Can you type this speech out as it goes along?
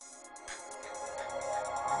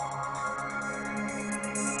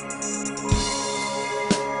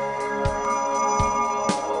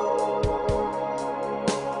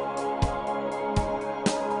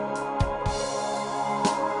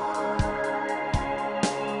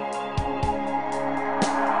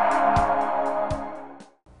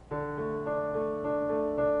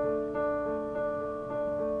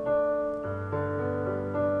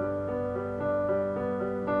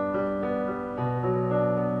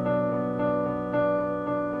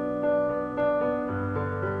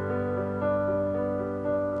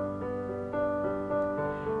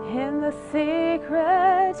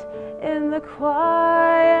secret, in the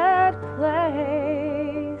quiet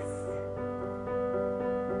place,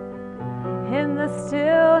 in the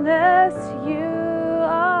stillness you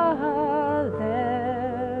are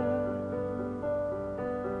there.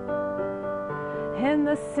 In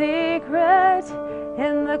the secret,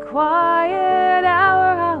 in the quiet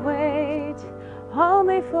hour I wait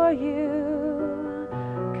only for you,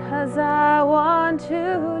 'cause I want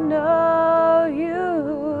to know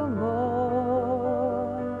you more.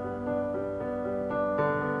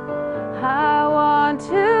 I want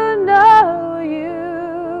to know you.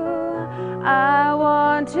 I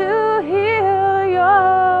want to hear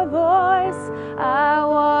your voice. I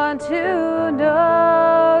want to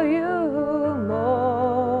know you more.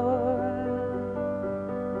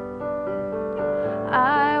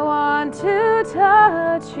 I want to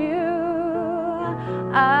touch you.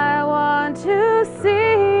 I want to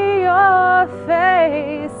see your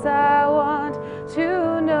face. I want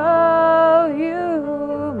to know you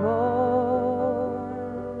more.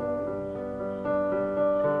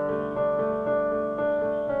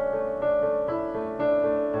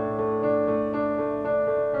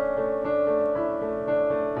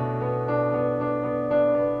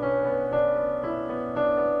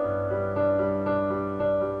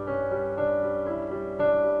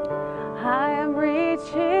 I am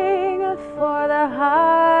reaching for the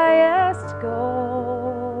highest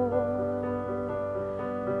goal,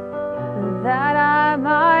 that I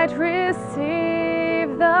might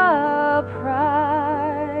receive the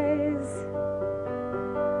prize.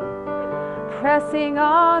 Pressing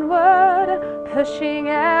onward, pushing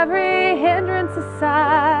every hindrance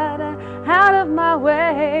aside, out of my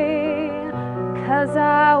way, 'cause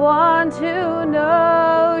I want to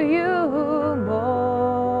know you more.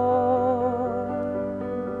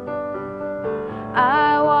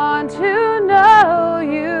 I want to know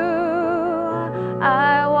you.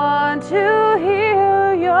 I want to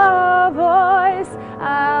hear your voice.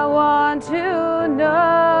 I want to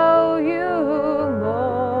know you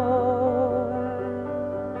more.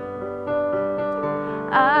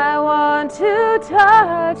 I want to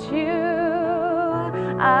touch you.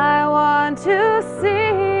 I want to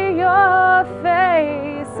see your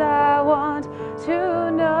face. I want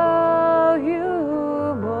to know you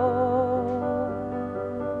more.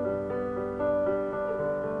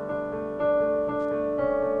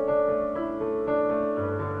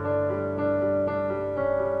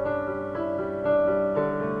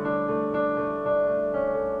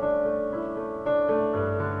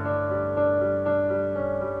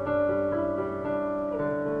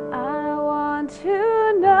 I want to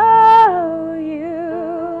know you.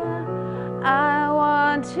 I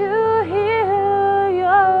want to hear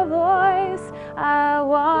your voice. I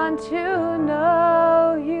want to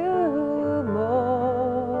know you more.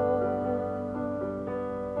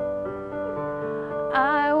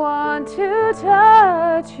 I want to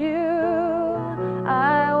touch you.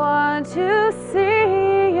 I want to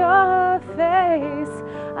see your face.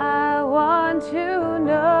 I want to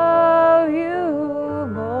know you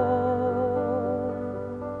more.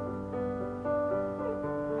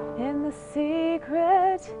 In the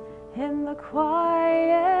secret, in the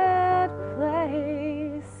quiet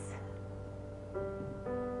place,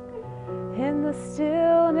 in the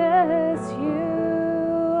stillness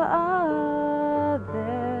you are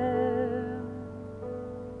there.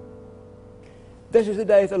 This is the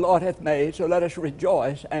day the Lord hath made, so let us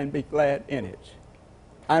rejoice and be glad in it.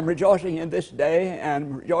 I'm rejoicing in this day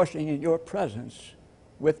and rejoicing in your presence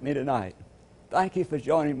with me tonight. Thank you for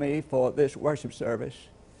joining me for this worship service.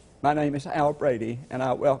 My name is Al Brady, and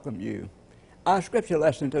I welcome you. Our scripture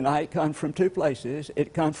lesson tonight comes from two places.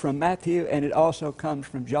 It comes from Matthew, and it also comes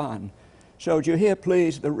from John. So would you hear,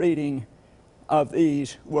 please, the reading of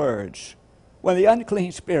these words. When the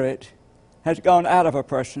unclean spirit has gone out of a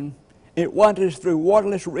person, it wanders through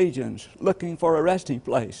waterless regions looking for a resting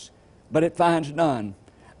place, but it finds none.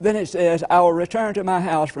 Then it says, I will return to my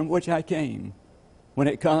house from which I came. When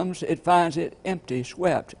it comes, it finds it empty,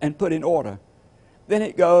 swept, and put in order. Then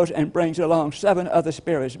it goes and brings along 7 other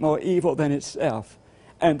spirits more evil than itself,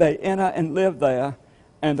 and they enter and live there,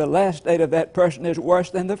 and the last state of that person is worse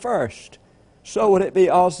than the first. So will it be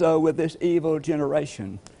also with this evil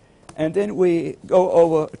generation. And then we go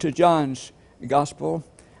over to John's Gospel,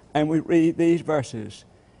 and we read these verses.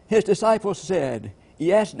 His disciples said,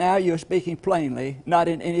 Yes, now you are speaking plainly, not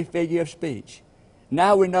in any figure of speech.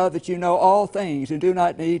 Now we know that you know all things and do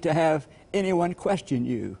not need to have anyone question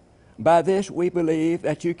you. By this we believe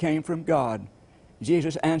that you came from God.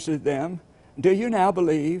 Jesus answered them, Do you now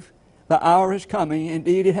believe? The hour is coming,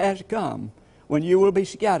 indeed it has come, when you will be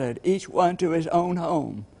scattered, each one to his own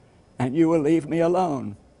home, and you will leave me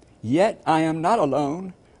alone. Yet I am not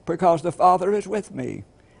alone, because the Father is with me.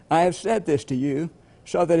 I have said this to you,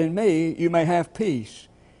 so that in me you may have peace.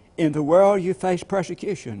 In the world you face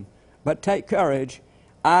persecution, but take courage.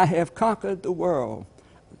 I have conquered the world.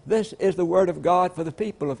 This is the word of God for the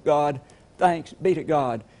people of God. Thanks be to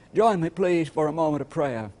God. Join me, please, for a moment of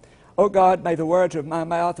prayer. O God, may the words of my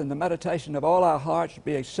mouth and the meditation of all our hearts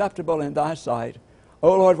be acceptable in thy sight.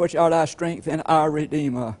 O Lord, which art our strength and our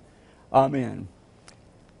Redeemer. Amen.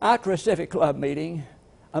 After a Civic Club meeting,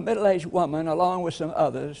 a middle-aged woman, along with some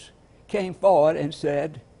others, came forward and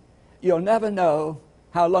said, "You'll never know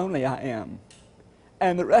how lonely I am."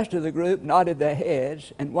 And the rest of the group nodded their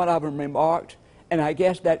heads, and one of them remarked, "And I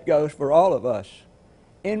guess that goes for all of us."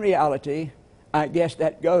 In reality, I guess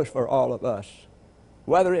that goes for all of us.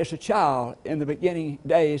 Whether it's a child in the beginning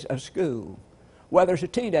days of school, whether it's a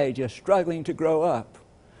teenager struggling to grow up,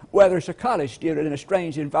 whether it's a college student in a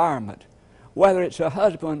strange environment, whether it's a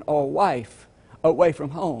husband or wife away from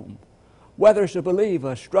home, whether it's a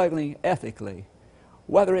believer struggling ethically,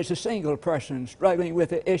 whether it's a single person struggling with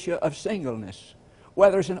the issue of singleness,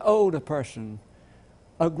 whether it's an older person,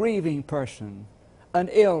 a grieving person, an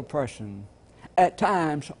ill person, at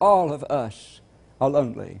times all of us are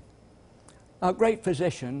lonely. A great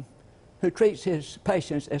physician who treats his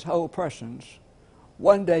patients as whole persons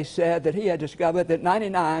one day said that he had discovered that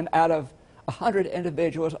 99 out of 100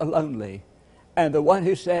 individuals are lonely, and the one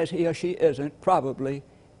who says he or she isn't probably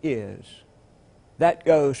is. That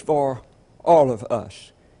goes for all of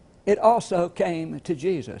us. It also came to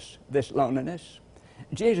Jesus, this loneliness.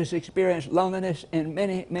 Jesus experienced loneliness in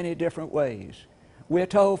many, many different ways. We're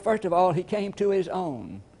told, first of all, he came to his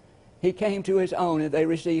own. He came to his own, and they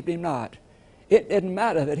received him not. It didn't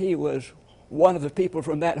matter that he was one of the people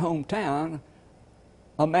from that hometown,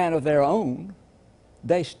 a man of their own.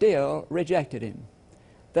 They still rejected him.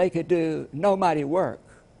 They could do no mighty work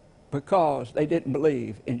because they didn't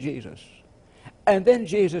believe in Jesus. And then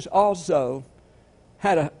Jesus also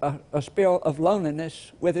had a spell of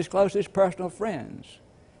loneliness with his closest personal friends.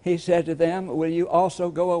 He said to them, "Will you also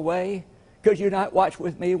go away? Could you not watch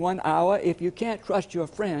with me 1 hour? If you can't trust your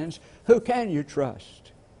friends, who can you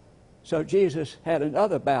trust?" So Jesus had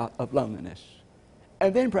another bout of loneliness.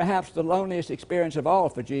 And then perhaps the loneliest experience of all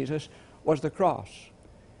for Jesus was the cross.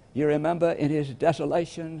 You remember in his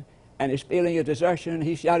desolation and his feeling of desertion,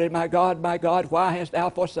 he shouted, my God, why hast thou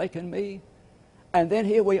forsaken me?" And then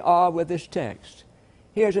here we are with this text.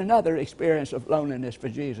 Here's another experience of loneliness for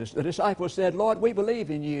Jesus. The disciples said, "Lord, we believe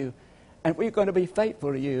in you, and we're going to be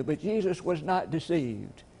faithful to you." But Jesus was not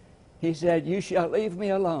deceived. He said, "You shall leave me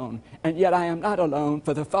alone, and yet I am not alone,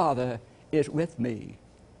 for the Father is with me."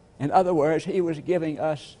 In other words, he was giving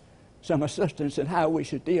us some assistance in how we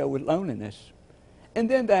should deal with loneliness. And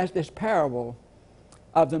then there's this parable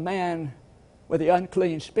of the man with the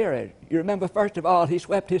unclean spirit. You remember, first of all, he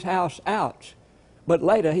swept his house out, but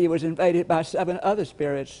later he was invaded by 7 other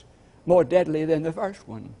spirits more deadly than the first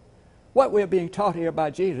one. What we're being taught here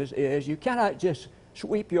by Jesus is you cannot just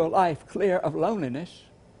sweep your life clear of loneliness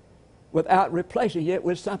without replacing it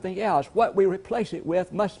with something else. What we replace it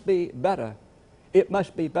with must be better. It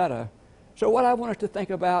must be better. So what I want us to think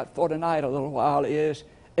about for tonight a little while is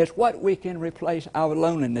what we can replace our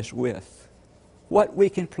loneliness with. What we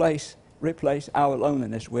can replace our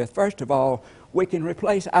loneliness with. First of all, we can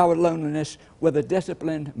replace our loneliness with a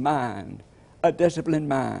disciplined mind. A disciplined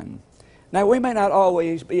mind. Now, we may not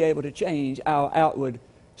always be able to change our outward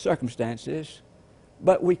circumstances,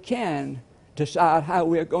 but we can decide how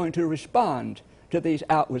we are going to respond to these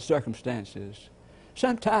outward circumstances.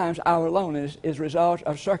 Sometimes our loneliness is a result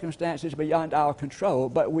of circumstances beyond our control,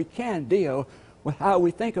 but we can deal with how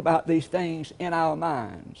we think about these things in our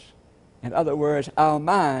minds. In other words, our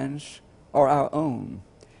minds are our own.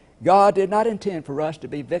 God did not intend for us to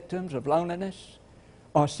be victims of loneliness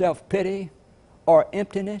or self-pity or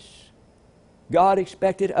emptiness. God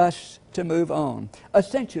expected us to move on.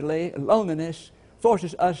 Essentially, loneliness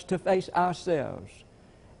forces us to face ourselves.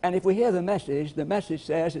 And if we hear the message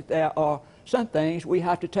says that there are some things we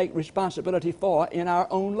have to take responsibility for in our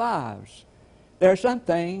own lives. There are some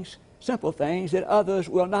things, simple things, that others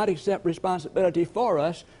will not accept responsibility for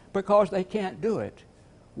us because they can't do it.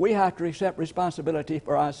 We have to accept responsibility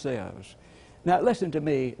for ourselves. Now listen to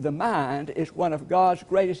me. The mind is one of God's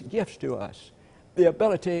greatest gifts to us, the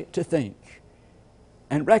ability to think.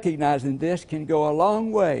 And recognizing this can go a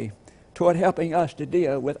long way toward helping us to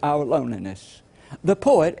deal with our loneliness. The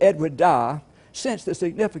poet Edward Dyer sensed the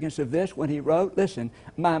significance of this when he wrote, listen,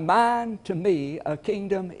 "My mind to me a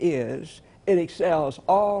kingdom is, it excels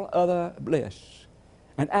all other bliss."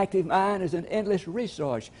 An active mind is an endless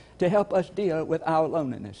resource to help us deal with our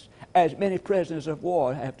loneliness, as many prisoners of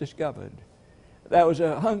war have discovered. There was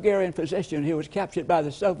a Hungarian physician who was captured by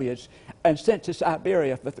the Soviets and sent to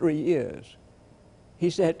Siberia for 3 years.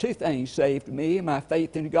 He said, 2 things saved me, my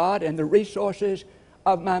faith in God and the resources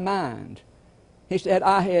of my mind. He said,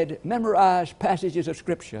 I had memorized passages of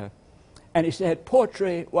Scripture, and he said,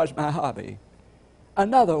 poetry was my hobby.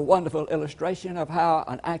 Another wonderful illustration of how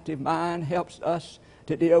an active mind helps us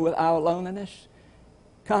to deal with our loneliness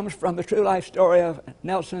comes from the true life story of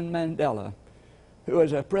Nelson Mandela, who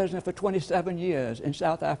was a prisoner for 27 years in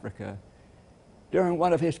South Africa. During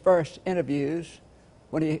one of his first interviews,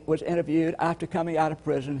 when he was interviewed after coming out of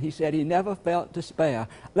prison, he said he never felt despair.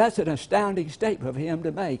 That's an astounding statement of him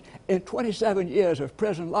to make. In 27 years of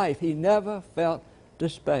prison life, he never felt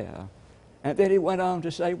despair. And then he went on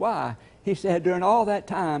to say why. He said, during all that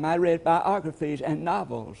time, I read biographies and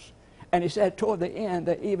novels. And he said toward the end,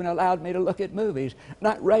 they even allowed me to look at movies,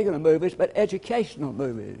 not regular movies, but educational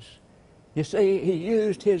movies. You see, he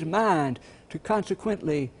used his mind to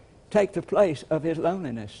consequently take the place of his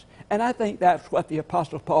loneliness. And I think that's what the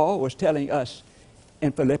Apostle Paul was telling us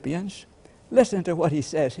in Philippians. Listen to what he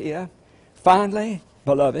says here. Finally,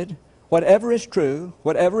 beloved, whatever is true,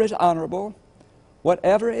 whatever is honorable,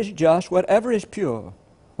 whatever is just, whatever is pure,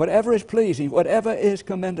 whatever is pleasing, whatever is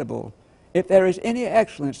commendable, if there is any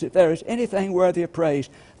excellence, if there is anything worthy of praise,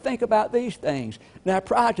 think about these things. Now,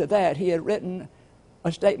 prior to that, he had written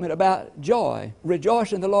a statement about joy.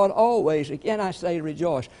 Rejoice in the Lord always. Again, I say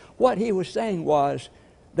rejoice. What he was saying was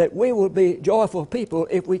that we will be joyful people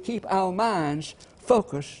if we keep our minds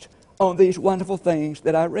focused on these wonderful things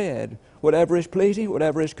that I read. Whatever is pleasing,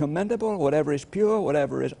 whatever is commendable, whatever is pure,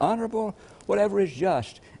 whatever is honorable, whatever is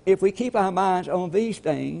just. If we keep our minds on these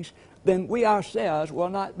things, then we ourselves will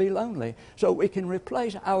not be lonely. So we can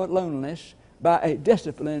replace our loneliness by a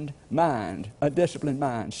disciplined mind,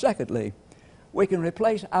 Secondly, we can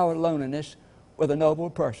replace our loneliness with a noble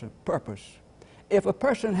purpose. If a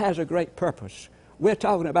person has a great purpose, we're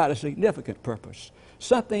talking about a significant purpose,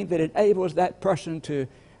 something that enables that person to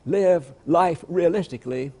live life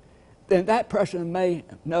realistically, then that person may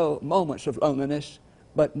know moments of loneliness,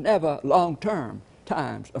 but never long-term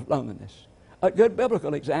times of loneliness. A good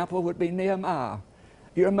biblical example would be Nehemiah.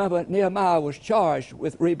 You remember Nehemiah was charged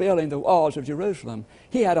with rebuilding the walls of Jerusalem.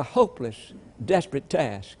 He had a hopeless, desperate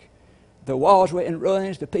task. The walls were in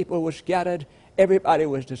ruins, the people were scattered, everybody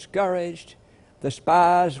was discouraged. The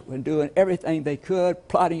spies were doing everything they could,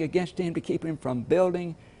 plotting against him to keep him from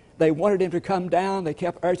building. They wanted him to come down, they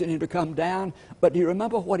kept urging him to come down. But do you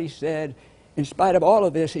remember what he said? In spite of all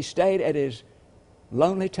of this, he stayed at his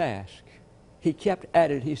lonely task. He kept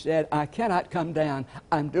at it. He said, I cannot come down,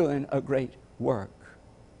 I'm doing a great work.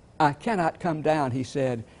 I cannot come down, he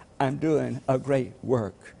said, I'm doing a great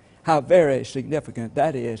work. How very significant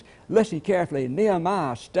that is. Listen carefully.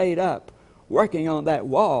 Nehemiah stayed up working on that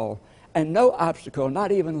wall, and no obstacle,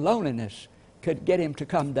 not even loneliness, could get him to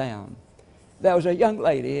come down. There was a young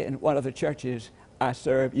lady in one of the churches I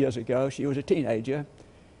served years ago. She was a teenager.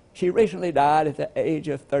 She recently died at the age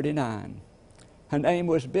of 39. Her name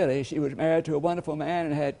was Billy. She was married to a wonderful man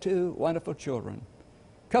and had 2 wonderful children.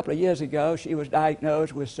 A couple of years ago, she was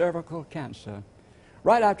diagnosed with cervical cancer.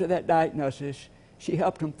 Right after that diagnosis, she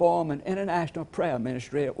helped him form an international prayer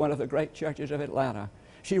ministry at one of the great churches of Atlanta.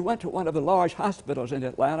 She went to one of the large hospitals in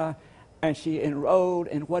Atlanta, and she enrolled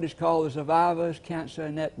in what is called the Survivors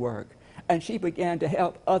Cancer Network. And she began to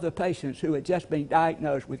help other patients who had just been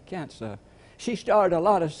diagnosed with cancer. She started a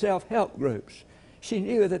lot of self-help groups. She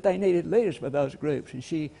knew that they needed leaders for those groups, and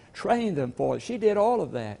she trained them for it. She did all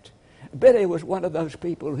of that. Billy was one of those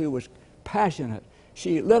people who was passionate.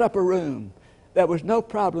 She lit up a room. There was no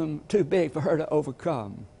problem too big for her to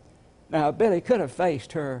overcome. Now, Billy could have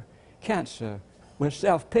faced her cancer with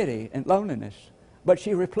self-pity and loneliness, but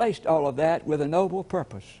she replaced all of that with a noble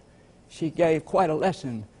purpose. She gave quite a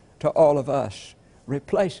lesson to all of us.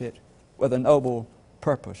 Replace it with a noble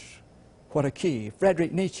purpose. What a key.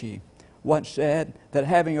 Friedrich Nietzsche once said that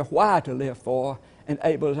having a why to live for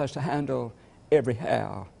enables us to handle every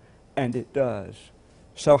how, and it does.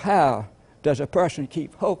 So how does a person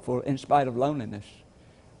keep hopeful in spite of loneliness?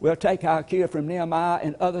 We'll take our cue from Nehemiah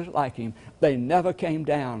and others like him. They never came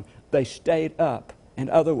down. They stayed up. In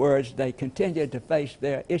other words, they continued to face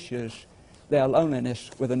their issues, their loneliness,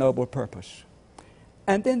 with a noble purpose.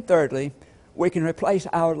 And then thirdly, we can replace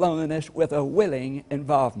our loneliness with a willing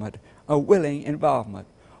involvement. A willing involvement.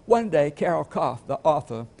 One day, Carol Koff, the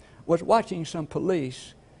author, was watching some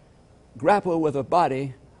police grapple with the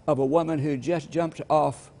body of a woman who just jumped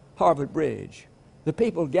off Harvard Bridge. The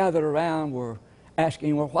people gathered around were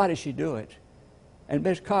asking, well, why did she do it? And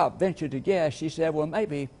Miss Cobb ventured to guess. She said, well,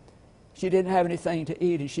 maybe she didn't have anything to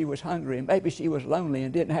eat and she was hungry, and maybe she was lonely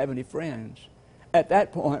and didn't have any friends. At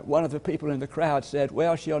that point, one of the people in the crowd said,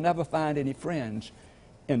 well, she'll never find any friends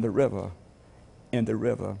in the river. In the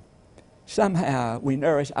river. Somehow we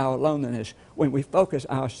nourish our loneliness when we focus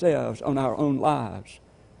ourselves on our own lives.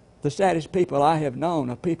 The saddest people I have known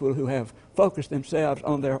are people who have focused themselves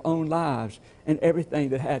on their own lives and everything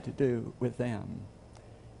that had to do with them.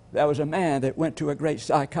 There was a man that went to a great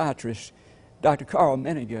psychiatrist, Dr. Carl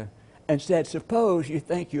Menninger, and said, suppose you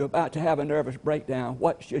think you're about to have a nervous breakdown,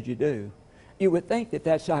 what should you do? You would think that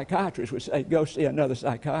that psychiatrist would say, go see another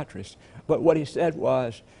psychiatrist. But what he said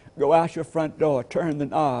was, go out your front door, turn the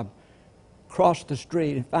knob, cross the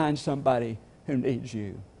street, and find somebody who needs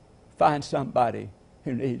you. Find somebody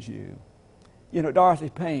who needs you. You know, Dorothy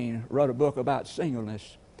Payne wrote a book about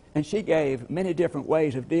singleness, and she gave many different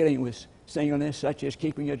ways of dealing with singleness, such as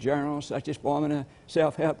keeping a journal, such as forming a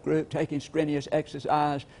self-help group, taking strenuous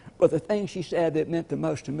exercise. But the thing she said that meant the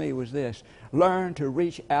most to me was this: learn to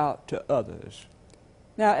reach out to others.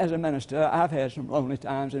 Now, as a minister, I've had some lonely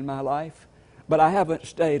times in my life, but I haven't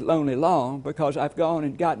stayed lonely long because I've gone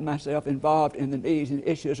and gotten myself involved in the needs and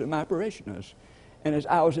issues of my parishioners. And as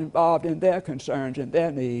I was involved in their concerns and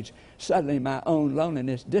their needs, suddenly my own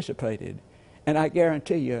loneliness dissipated. And I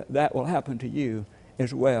guarantee you that will happen to you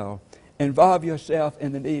as well. Involve yourself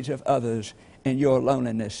in the needs of others, and your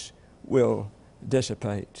loneliness will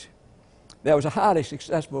dissipate. There was a highly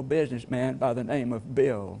successful businessman by the name of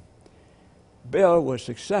Bill. Bill was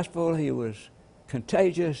successful, he was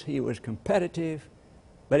contagious, he was competitive,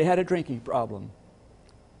 but he had a drinking problem.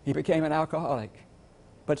 He became an alcoholic.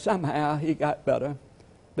 But somehow he got better.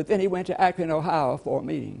 But then he went to Akron, Ohio for a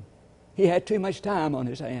meeting. He had too much time on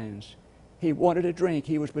his hands. He wanted a drink.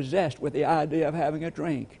 He was possessed with the idea of having a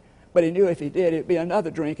drink. But he knew if he did, it'd be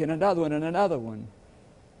another drink and another one and another one.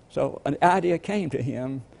 So an idea came to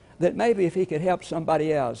him that maybe if he could help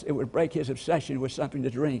somebody else, it would break his obsession with something to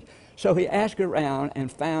drink. So he asked around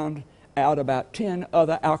and found out about 10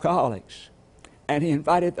 other alcoholics. And he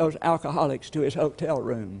invited those alcoholics to his hotel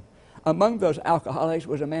room. Among those alcoholics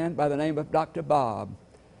was a man by the name of Dr. Bob.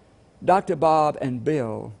 Dr. Bob and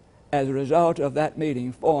Bill, as a result of that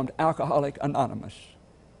meeting, formed Alcoholics Anonymous.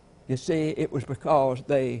 You see, it was because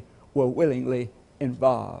they were willingly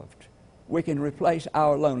involved. We can replace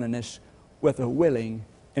our loneliness with a willing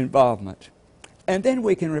involvement. And then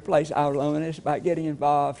we can replace our loneliness by getting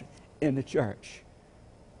involved in the church.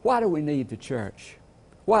 Why do we need the church?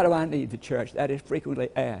 Why do I need the church? That is frequently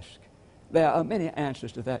asked. There are many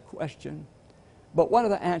answers to that question, but one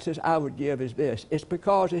of the answers I would give is this: it's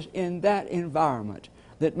because it's in that environment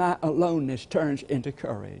that my aloneness turns into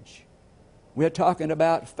courage. We're talking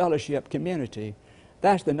about fellowship, community.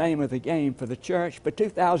 That's the name of the game for the church. For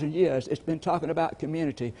 2,000 years, it's been talking about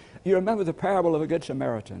community. You remember the parable of the Good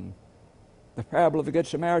Samaritan. The parable of the Good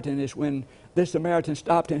Samaritan is when this Samaritan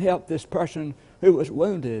stopped and helped this person who was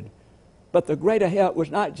wounded. But the greater help was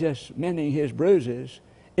not just mending his bruises,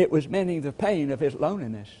 it was mending the pain of his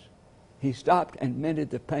loneliness. He stopped and mended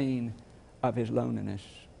the pain of his loneliness.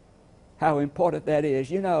 How important that is.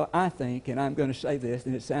 You know, I think, and I'm going to say this,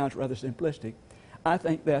 and it sounds rather simplistic, I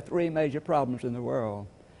think there are 3 major problems in the world.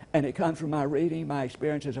 And it comes from my reading, my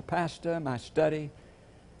experience as a pastor, my study.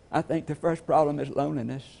 I think the first problem is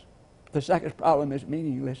loneliness. The second problem is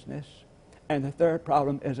meaninglessness. And the third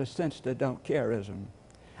problem is a sense that don't careism.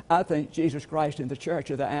 I think Jesus Christ and the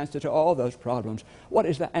church are the answer to all those problems. What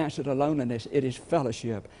is the answer to loneliness? It is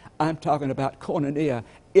fellowship. I'm talking about koinonia,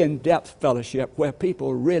 in-depth fellowship, where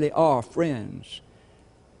people really are friends.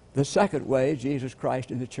 The second way Jesus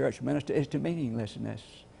Christ and the church minister is to meaninglessness.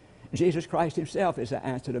 Jesus Christ himself is the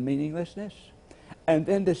answer to meaninglessness. And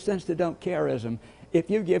then the sense that don't careism. If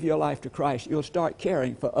you give your life to Christ, you'll start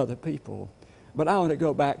caring for other people. But I want to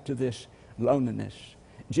go back to this loneliness.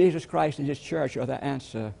 Jesus Christ and his church are the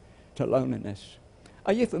answer to loneliness.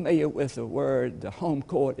 Are you familiar with the word, the home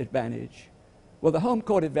court advantage? Well, the home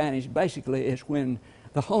court advantage basically is when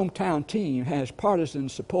the hometown team has partisan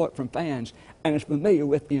support from fans and is familiar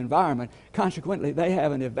with the environment. Consequently, they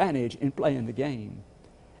have an advantage in playing the game.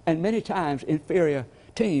 And many times, inferior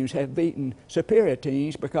teams have beaten superior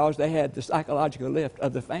teams because they had the psychological lift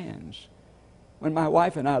of the fans. When my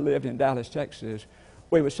wife and I lived in Dallas, Texas,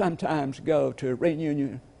 we would sometimes go to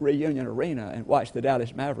Reunion Arena and watch the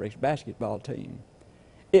Dallas Mavericks basketball team.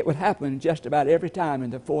 It would happen just about every time in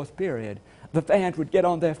the fourth period. The fans would get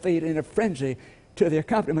on their feet in a frenzy. To the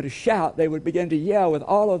accompaniment of shout, they would begin to yell with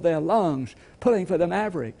all of their lungs, pulling for the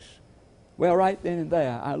Mavericks. Well, right then and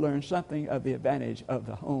there, I learned something of the advantage of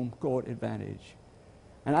the home court advantage.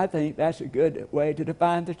 And I think that's a good way to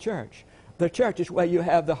define the church. The church is where you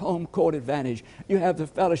have the home court advantage. You have the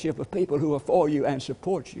fellowship of people who are for you and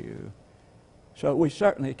support you. So we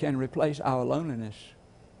certainly can replace our loneliness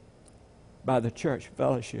by the church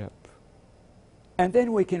fellowship. And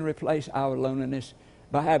then we can replace our loneliness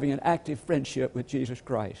by having an active friendship with Jesus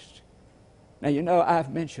Christ. Now, you know,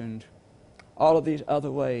 I've mentioned all of these other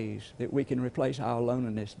ways that we can replace our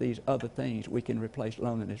loneliness, these other things we can replace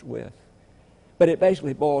loneliness with. But it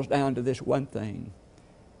basically boils down to this one thing.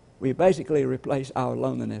 We basically replace our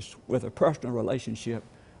loneliness with a personal relationship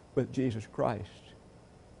with Jesus Christ.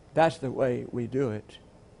 That's the way we do it.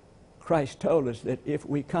 Christ told us that if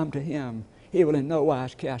we come to Him, He will in no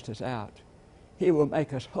wise cast us out. He will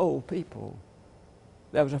make us whole people.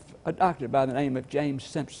 There was a doctor by the name of James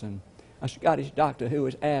Simpson, a Scottish doctor, who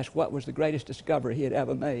was asked what was the greatest discovery he had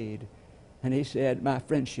ever made. And he said, my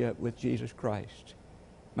friendship with Jesus Christ.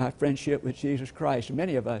 My friendship with Jesus Christ.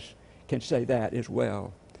 Many of us can say that as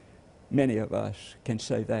well. Many of us can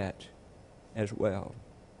say that as well.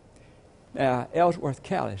 Now, Ellsworth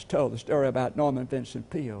Callis told the story about Norman Vincent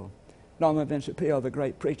Peale. Norman Vincent Peale, the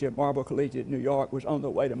great preacher at Marble Collegiate, New York, was on the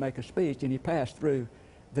way to make a speech, and he passed through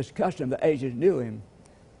this custom. The agent knew him,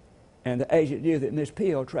 and the agent knew that Miss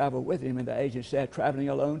Peale traveled with him, and the agent said, traveling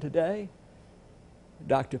alone today?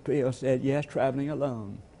 Dr. Peale said, yes, traveling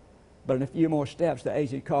alone. But in a few more steps, the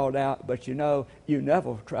agent called out, but you know, you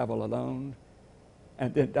never travel alone.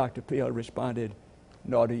 And then Dr. Peale responded,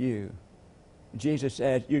 nor do you. Jesus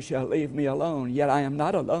said, you shall leave me alone, yet I am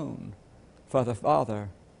not alone, for the Father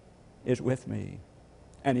is with me,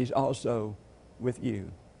 and He's also with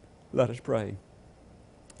you. Let us pray.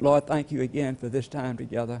 Lord, thank you again for this time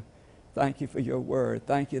together. Thank you for your word.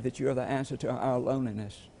 Thank you that you are the answer to our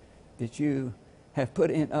loneliness, that you have put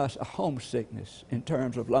in us a homesickness in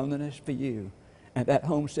terms of loneliness for you, and that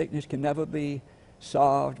homesickness can never be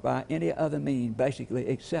solved by any other means, basically,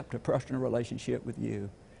 except a personal relationship with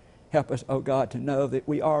you. Help us, oh God, to know that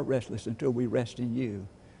we are restless until we rest in you.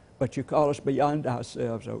 But you call us beyond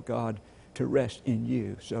ourselves, oh God, to rest in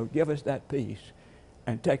you. So give us that peace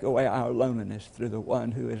and take away our loneliness through the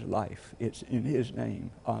one who is life. It's in His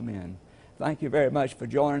name. Amen. Thank you very much for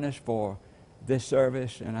joining us for this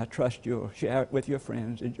service, and I trust you'll share it with your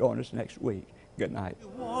friends and join us next week. Good night.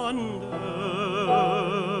 Wander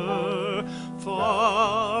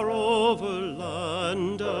far over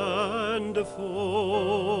land and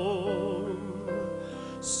foam,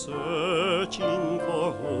 searching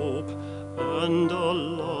for hope and a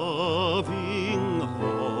loving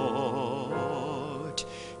heart.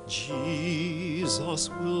 Jesus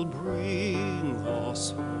will bring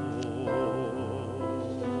us home.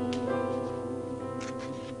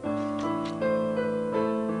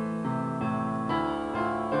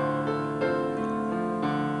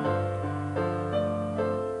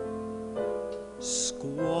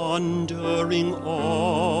 Squandering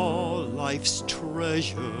all life's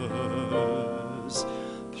treasures,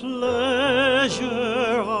 pleasure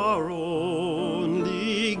our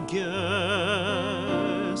only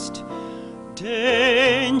guest,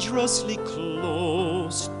 dangerously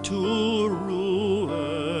close to ruin,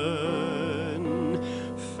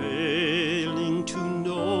 failing to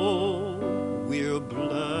know we're blessed,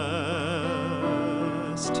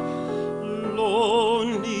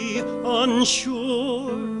 lonely,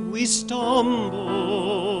 unsure, we stumble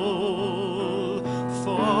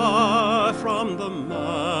far from the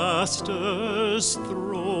Master's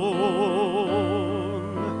throne.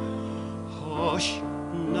 Hush,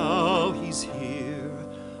 now He's here,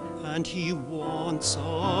 and He wants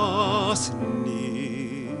us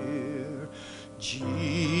near.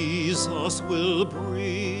 Jesus will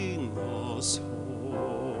bring us home.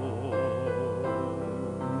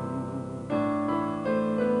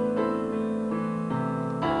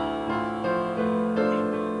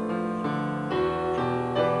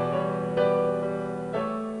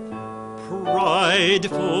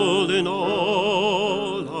 Prideful in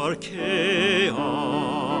all our chaos,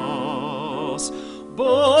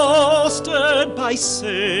 boasted by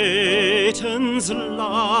Satan's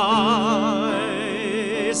lies,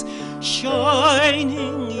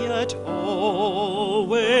 shining yet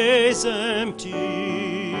always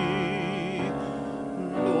empty.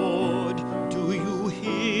 Lord, do you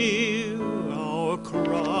hear our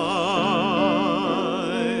cries?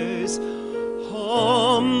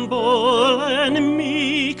 Humble and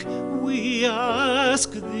meek we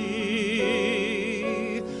ask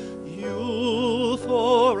Thee, You'll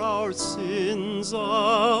for our sins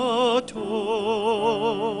atone.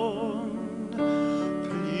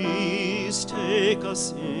 Please take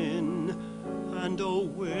us in and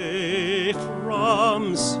away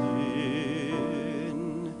from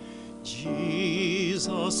sin.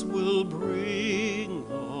 Jesus Jesus will bring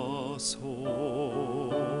us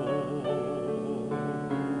home.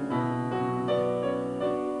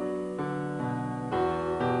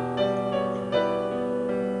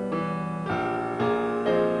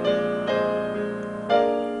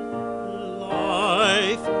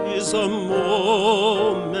 Life is a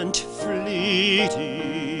moment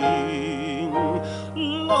fleeting,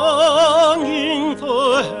 longing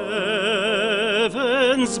for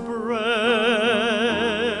heaven's breast,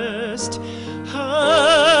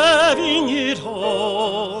 having it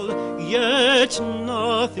all, yet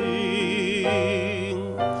nothing,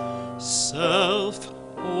 self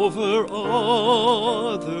over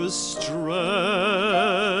others stressed.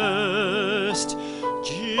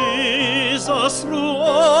 Jesus through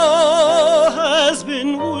all has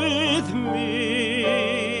been with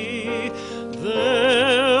me,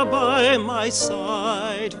 there by my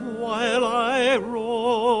side while I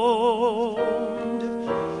roamed.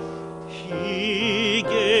 He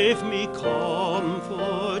gave me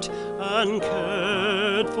comfort and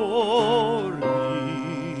cared for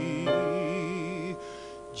me.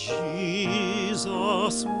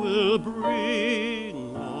 Jesus will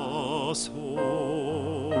bring us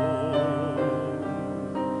home.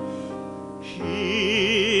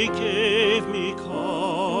 He gave me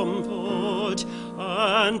comfort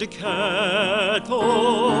and cared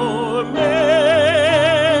for me.